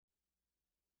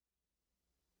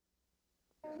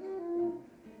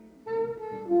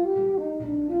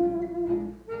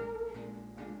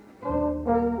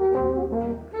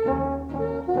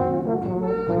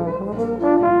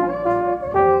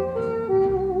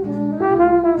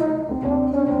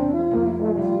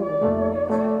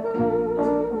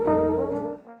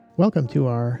Welcome to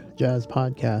our jazz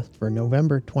podcast for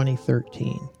November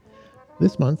 2013.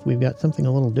 This month we've got something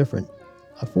a little different.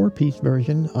 A 4-piece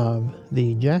version of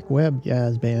the Jack Webb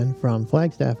Jazz Band from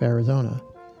Flagstaff, Arizona,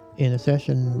 in a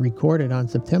session recorded on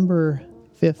September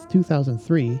 5th,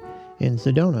 2003 in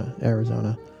Sedona,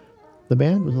 Arizona. The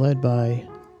band was led by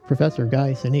Professor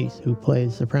Guy Sinise, who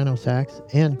plays soprano sax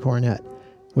and cornet,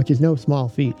 which is no small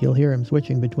feat. You'll hear him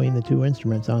switching between the two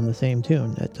instruments on the same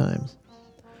tune at times.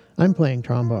 I'm playing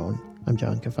trombone. I'm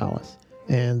John Kafalis.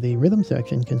 And the rhythm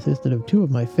section consisted of two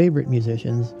of my favorite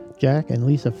musicians, Jack and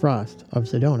Lisa Frost of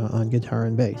Sedona, on guitar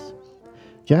and bass.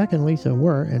 Jack and Lisa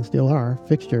were, and still are,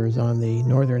 fixtures on the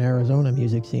northern Arizona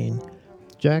music scene.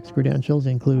 Jack's credentials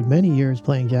include many years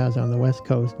playing jazz on the West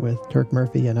Coast with Turk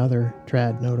Murphy and other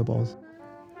trad notables.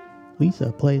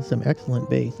 Lisa plays some excellent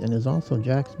bass and is also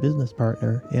Jack's business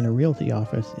partner in a realty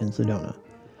office in Sedona.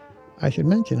 I should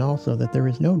mention also that there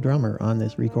is no drummer on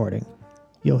this recording.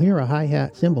 You'll hear a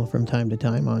hi-hat cymbal from time to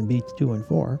time on beats 2 and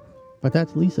 4, but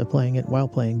that's Lisa playing it while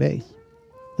playing bass.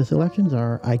 The selections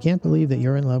are I Can't Believe That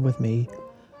You're in Love with Me,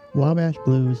 Wabash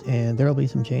Blues, and There'll Be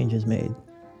Some Changes Made.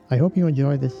 I hope you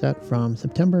enjoy this set from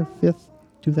September 5th,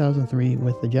 2003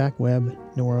 with the Jack Webb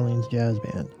New Orleans Jazz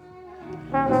Band.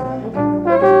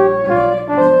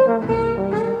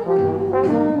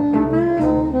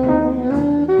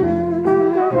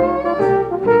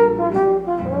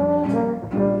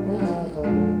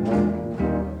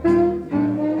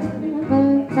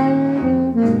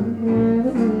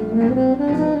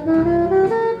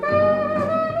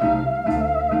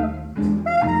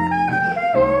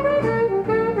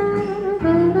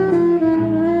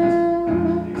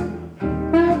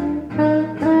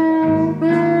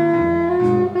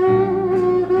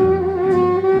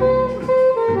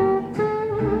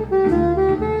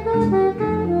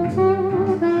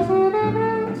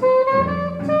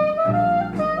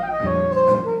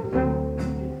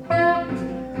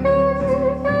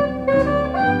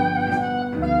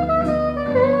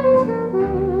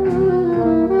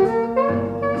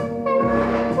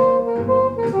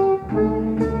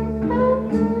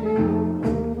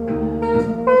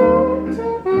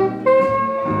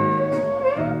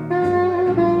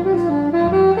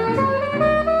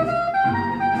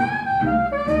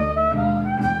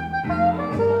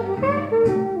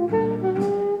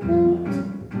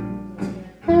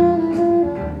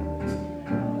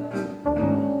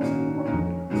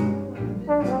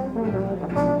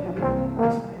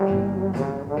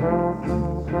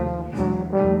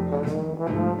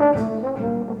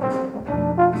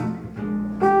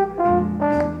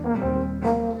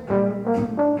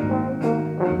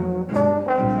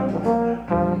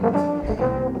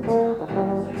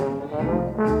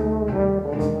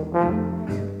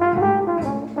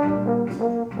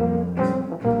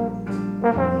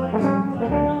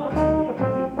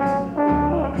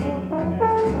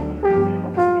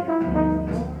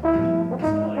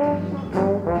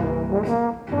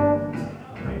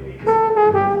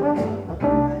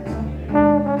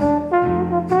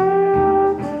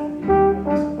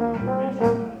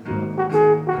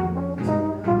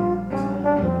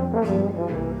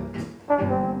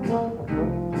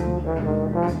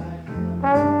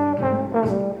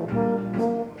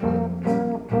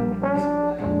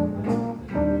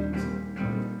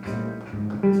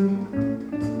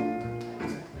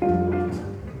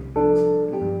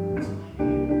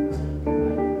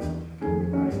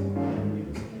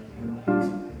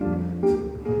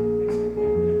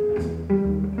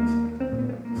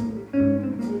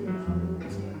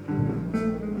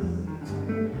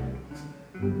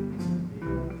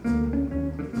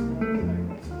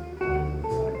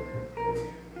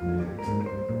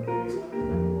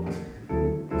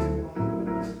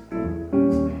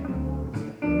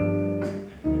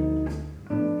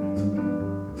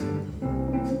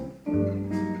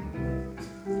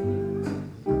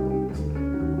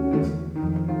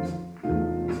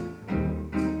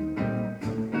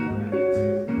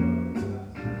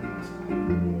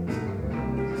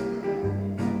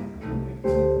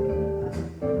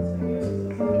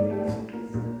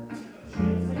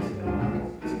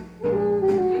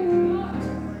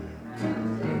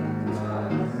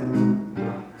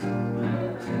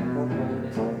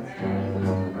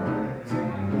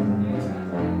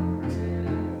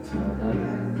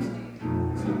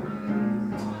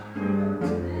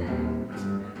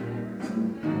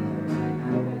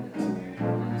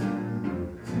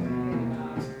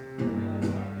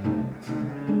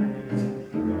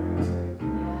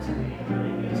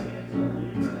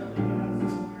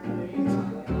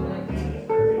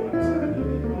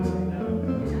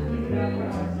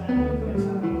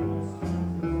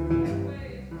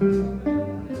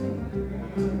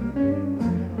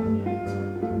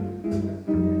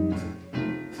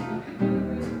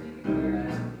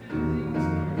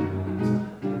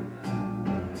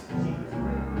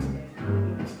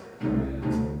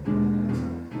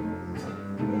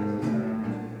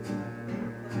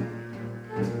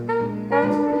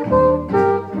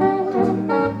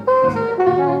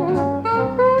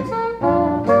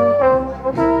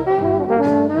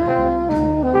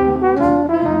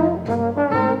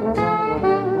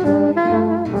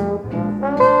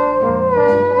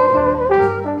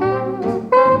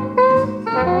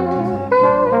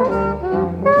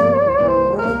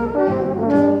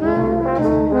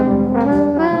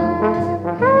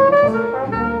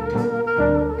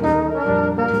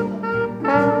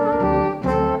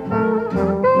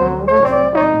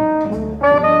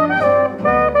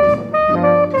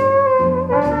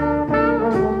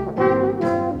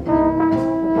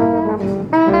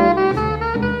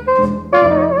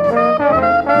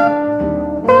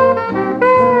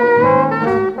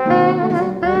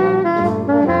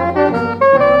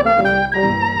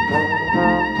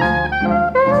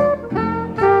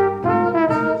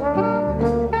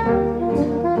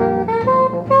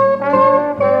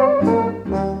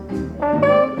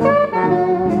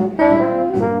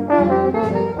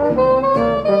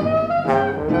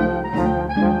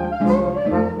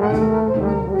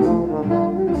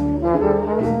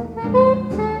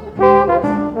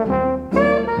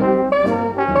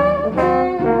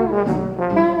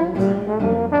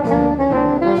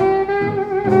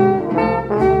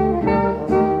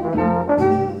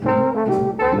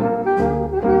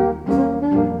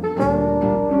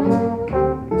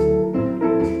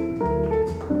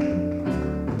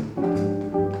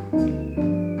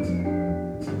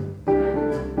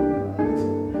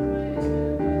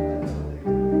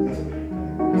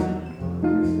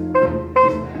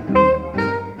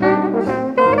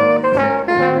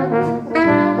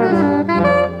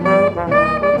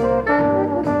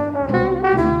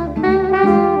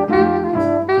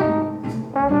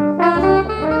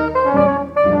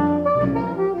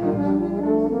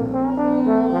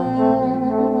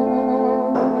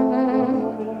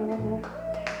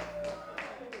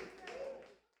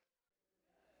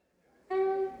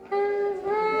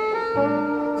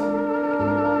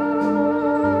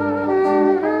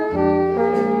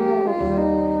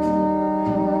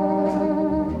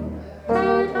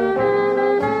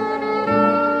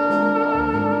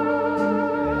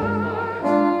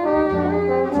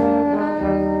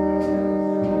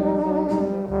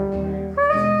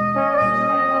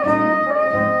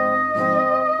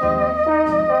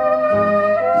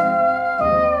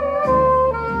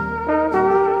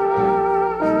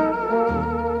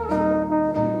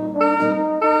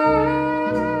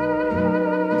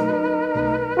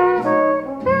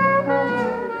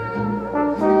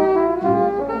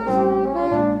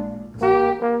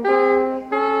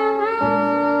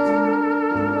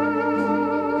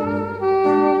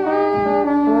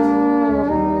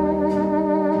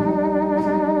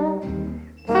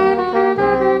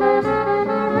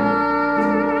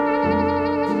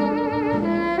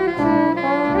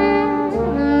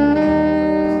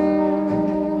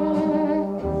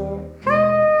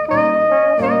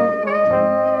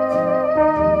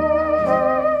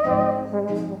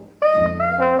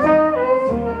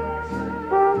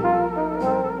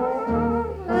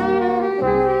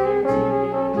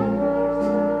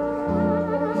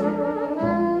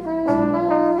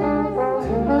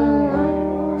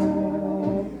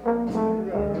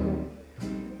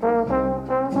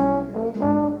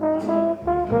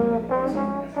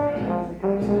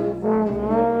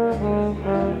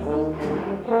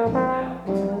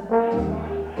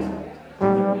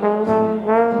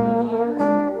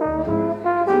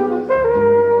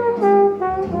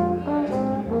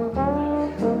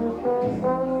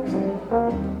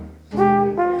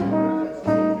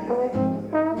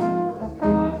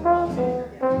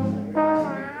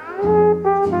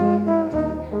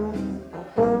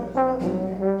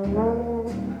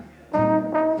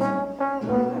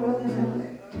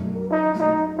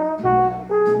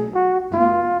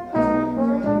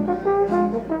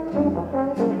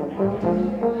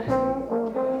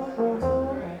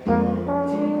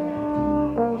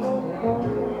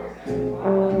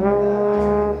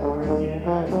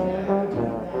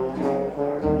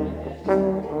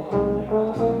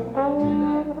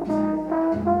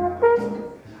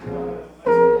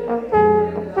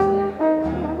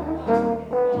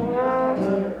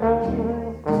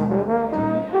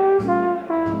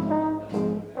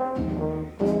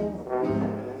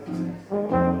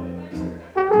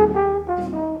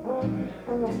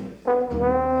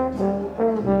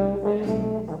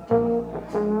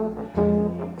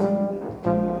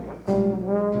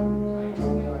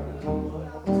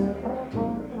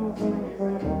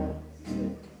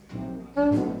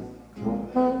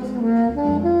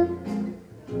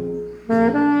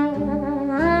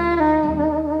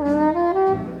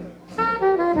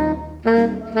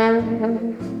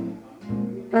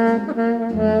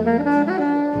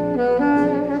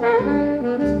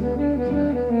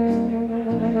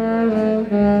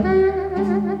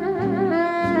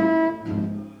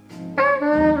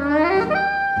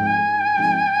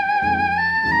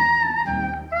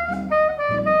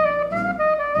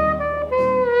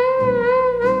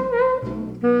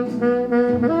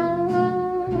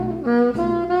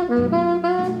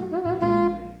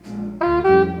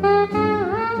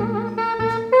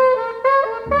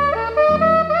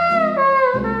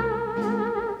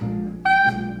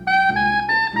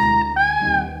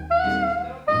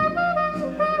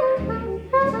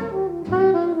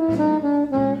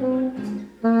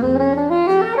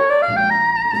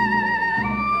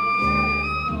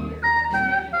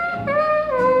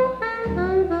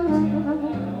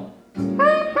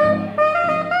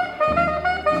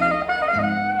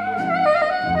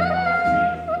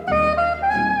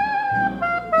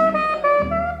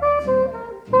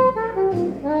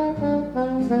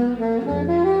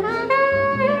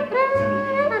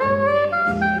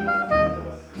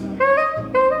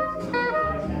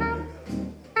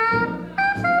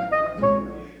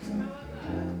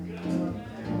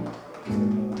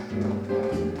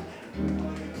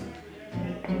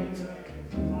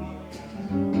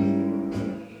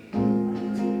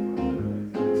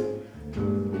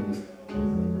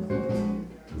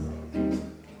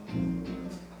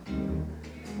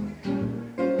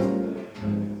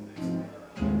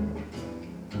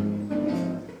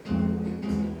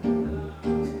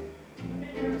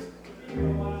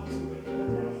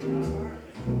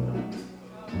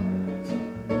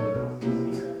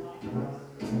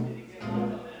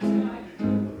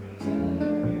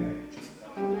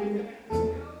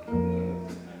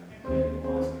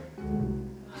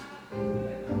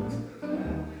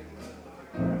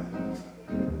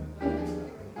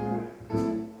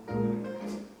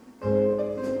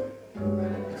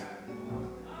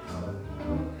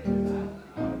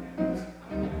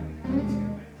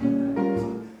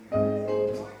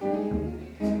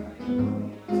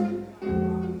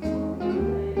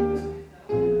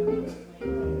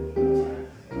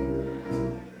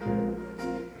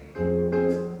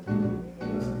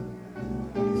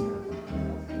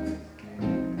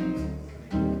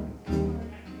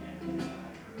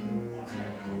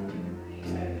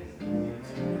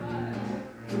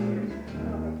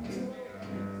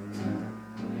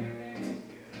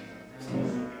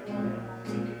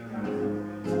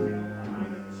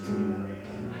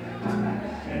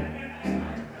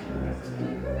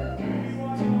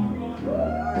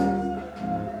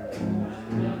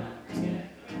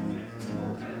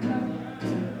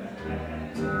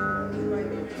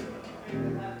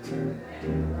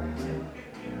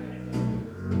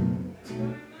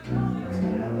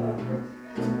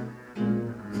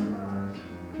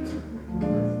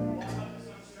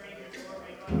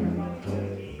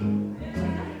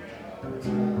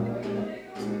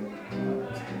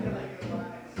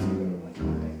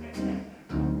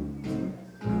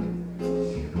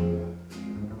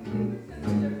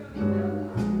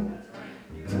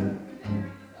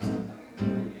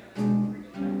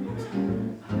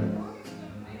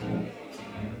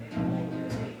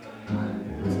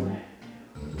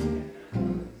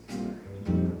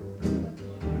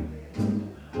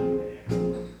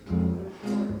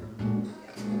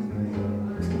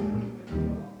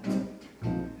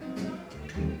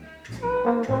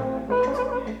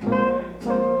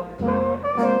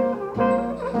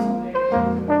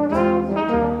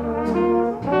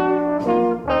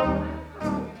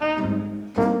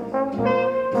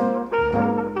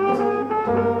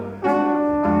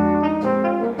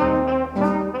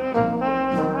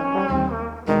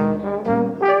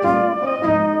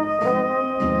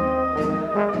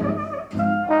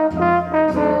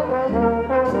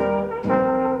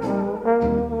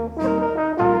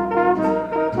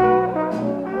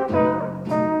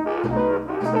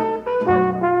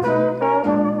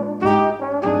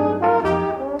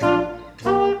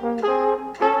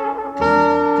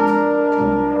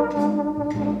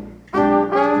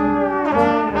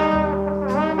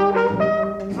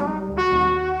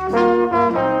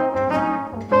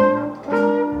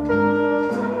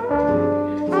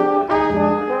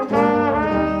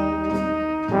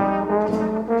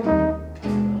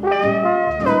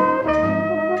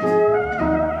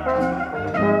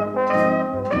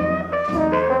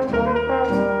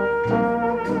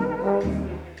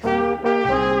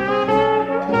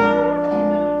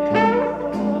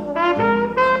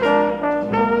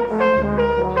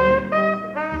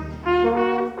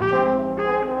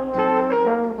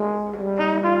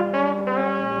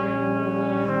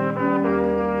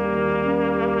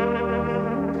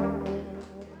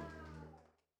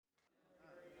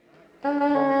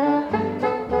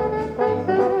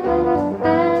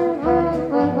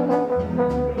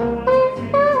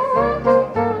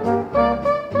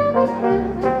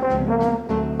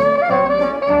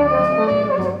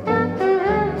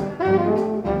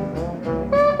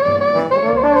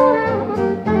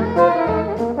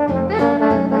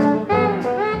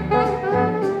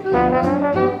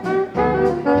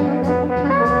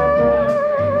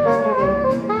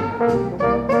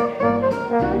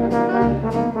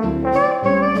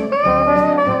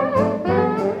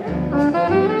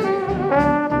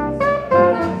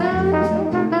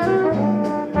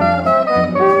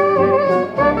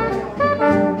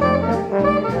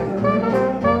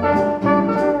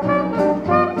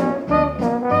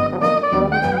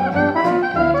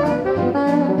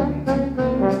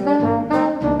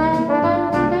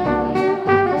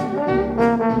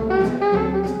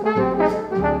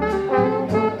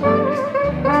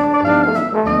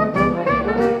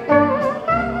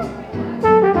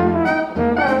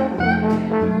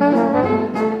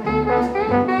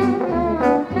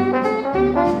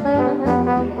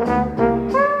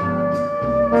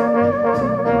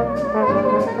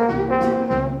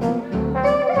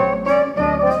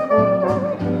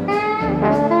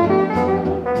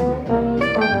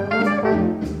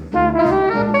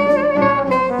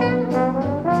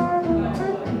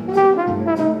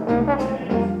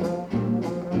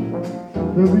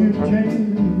 There'll be a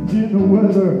change in the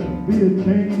weather, be a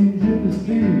change in the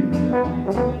sea.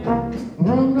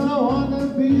 From now on,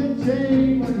 there'll be a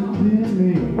change in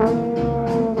me.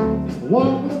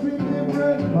 Walk will be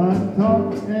different, my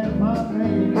talk and my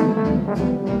name.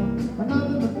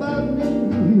 Nothing about me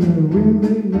will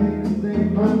remain the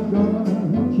same. I'm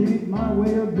gonna change my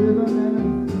way of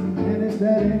living, and if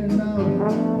that ain't enough,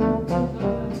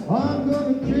 I'm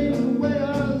gonna change the way I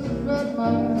strut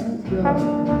myself.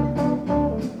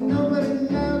 Nobody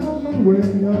loves you when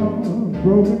you're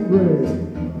broken bread.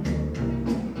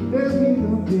 There'll be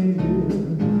no changes.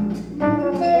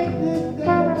 Make this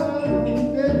devil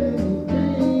get any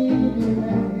change in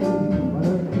me.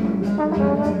 But if he's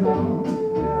not gone.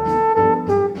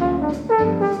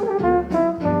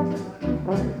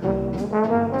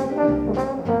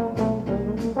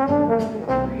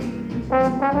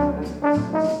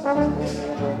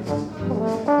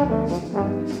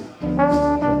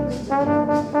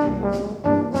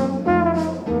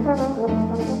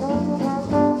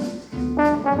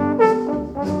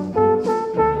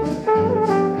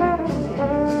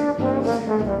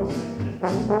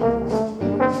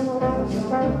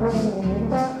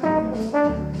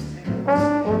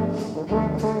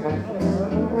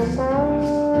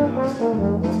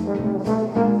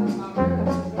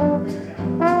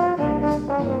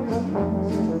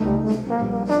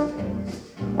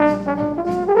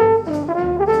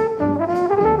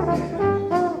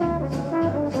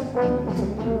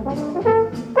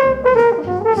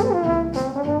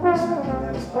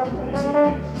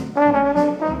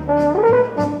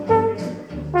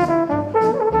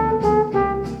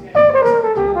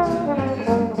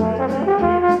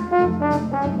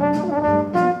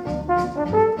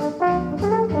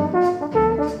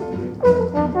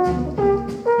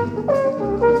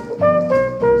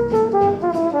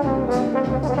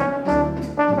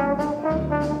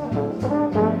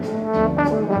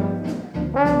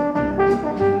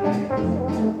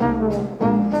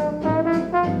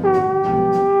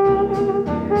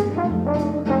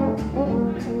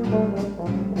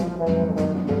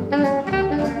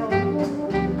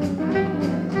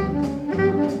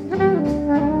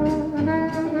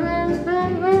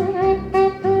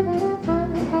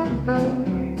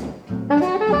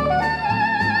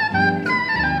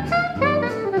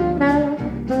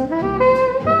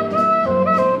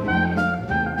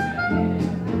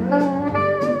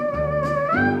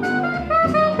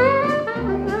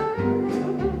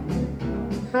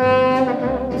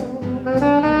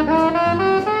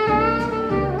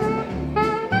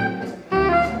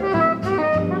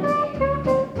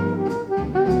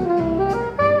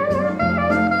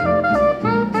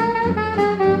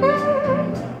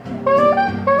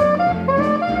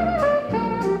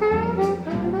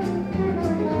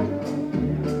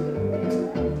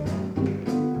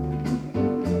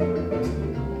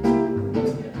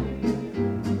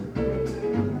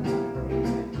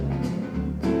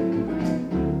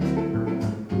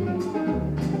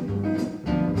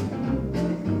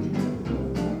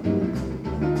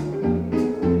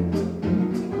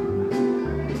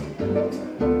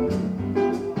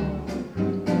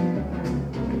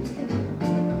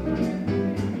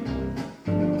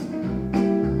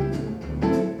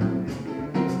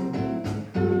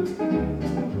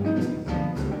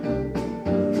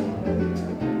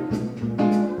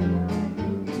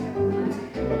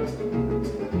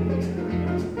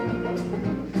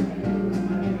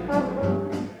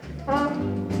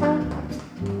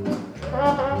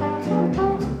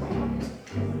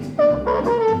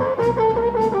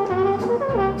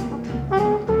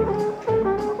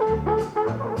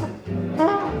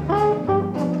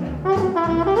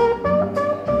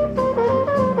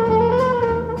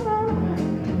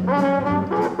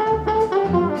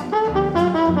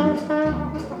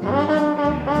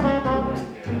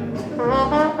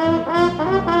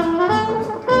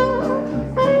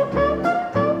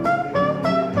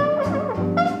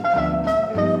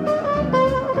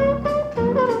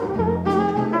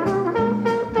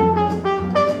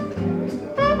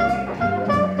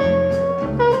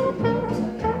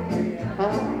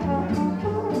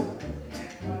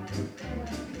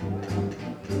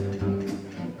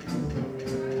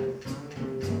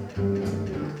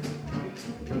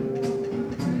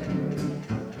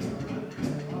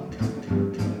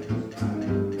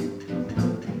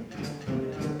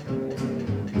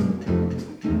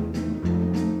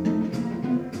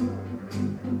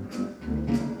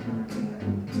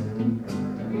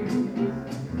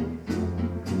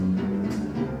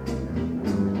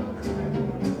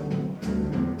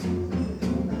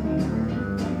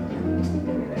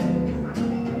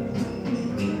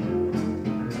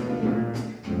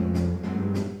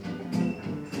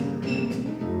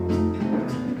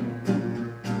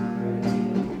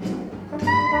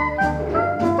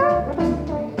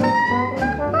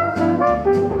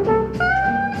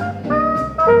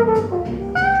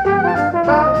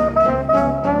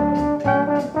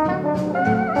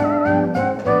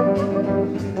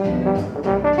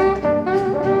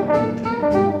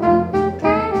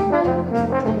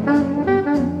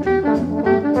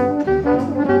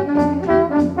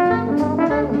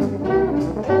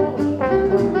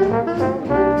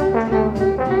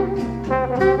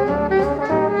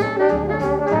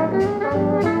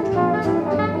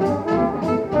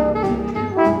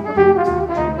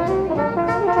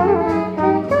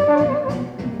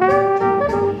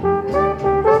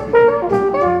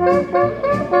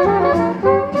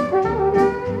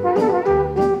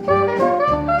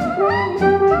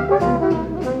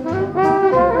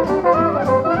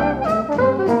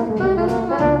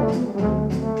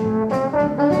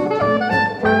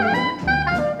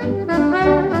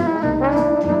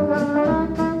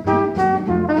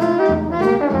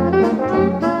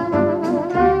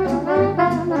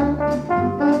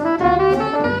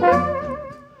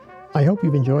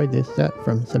 enjoyed this set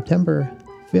from September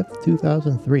 5th,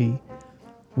 2003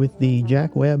 with the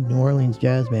Jack Webb New Orleans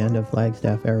Jazz Band of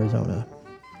Flagstaff, Arizona.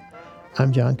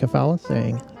 I'm John Kafala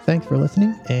saying thanks for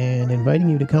listening and inviting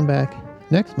you to come back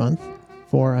next month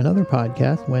for another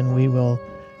podcast when we will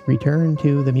return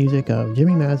to the music of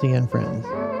Jimmy Mazzy and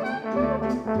friends.